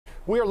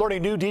We are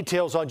learning new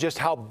details on just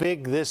how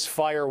big this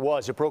fire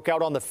was. It broke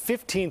out on the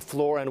 15th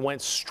floor and went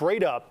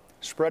straight up,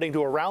 spreading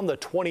to around the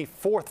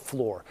 24th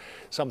floor.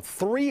 Some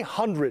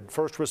 300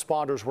 first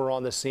responders were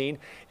on the scene.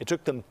 It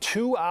took them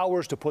 2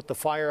 hours to put the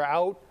fire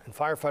out, and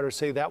firefighters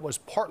say that was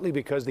partly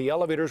because the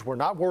elevators were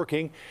not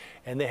working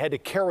and they had to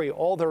carry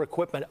all their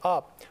equipment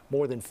up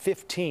more than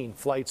 15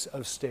 flights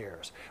of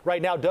stairs.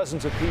 Right now,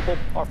 dozens of people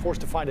are forced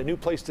to find a new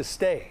place to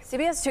stay.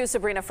 CBS 2's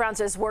Sabrina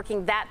Franza is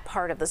working that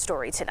part of the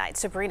story tonight.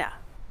 Sabrina.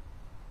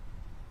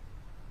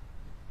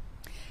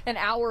 And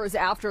hours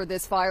after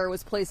this fire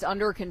was placed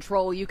under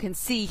control, you can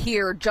see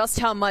here just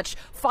how much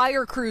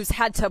fire crews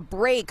had to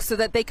brake so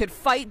that they could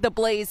fight the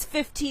blaze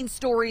 15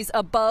 stories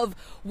above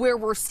where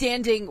we're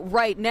standing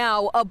right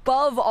now,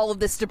 above all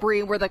of this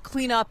debris where the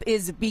cleanup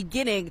is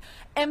beginning.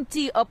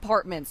 Empty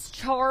apartments,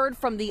 charred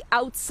from the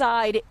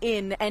outside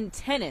in, and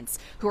tenants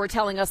who are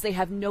telling us they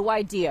have no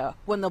idea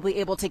when they'll be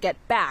able to get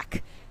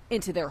back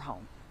into their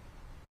home.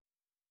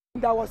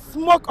 There was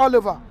smoke all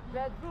over.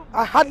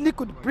 I hardly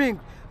could breathe.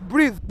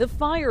 The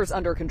fire's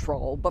under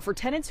control, but for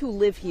tenants who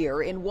live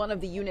here in one of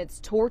the units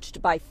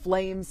torched by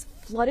flames,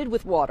 flooded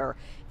with water,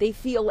 they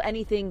feel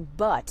anything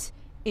but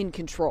in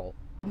control.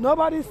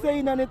 Nobody's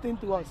saying anything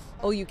to us.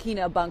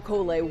 Oyukina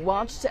Bankole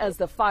watched as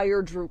the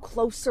fire drew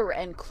closer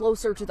and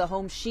closer to the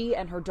home she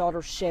and her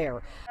daughter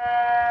share.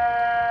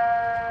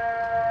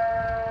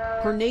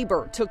 Her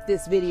neighbor took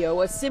this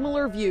video, a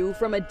similar view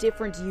from a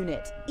different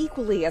unit,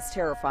 equally as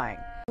terrifying.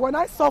 When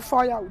I saw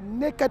fire,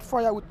 naked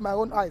fire with my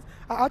own eyes,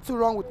 I had to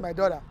run with my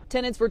daughter.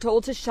 Tenants were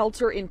told to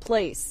shelter in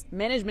place.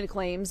 Management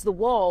claims the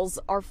walls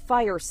are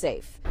fire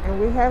safe. And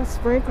we have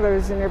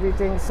sprinklers and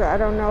everything, so I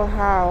don't know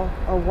how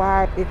or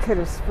why it could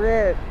have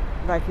spread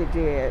like it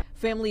did.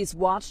 Families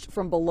watched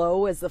from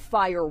below as the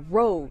fire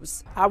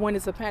rose. I went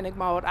into panic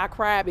mode. I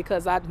cried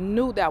because I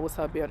knew that was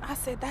her building. I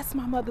said, that's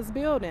my mother's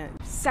building.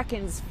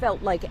 Seconds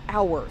felt like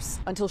hours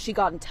until she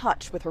got in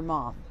touch with her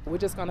mom. We're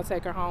just going to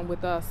take her home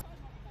with us.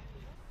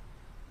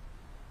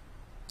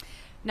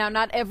 Now,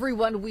 not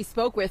everyone we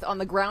spoke with on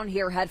the ground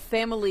here had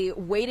family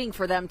waiting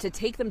for them to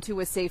take them to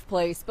a safe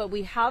place, but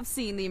we have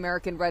seen the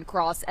American Red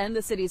Cross and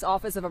the city's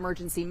Office of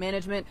Emergency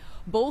Management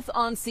both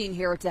on scene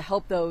here to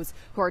help those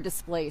who are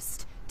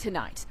displaced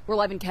tonight. We're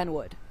live in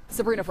Kenwood.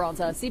 Sabrina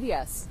Franza,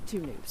 CBS 2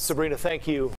 News. Sabrina, thank you.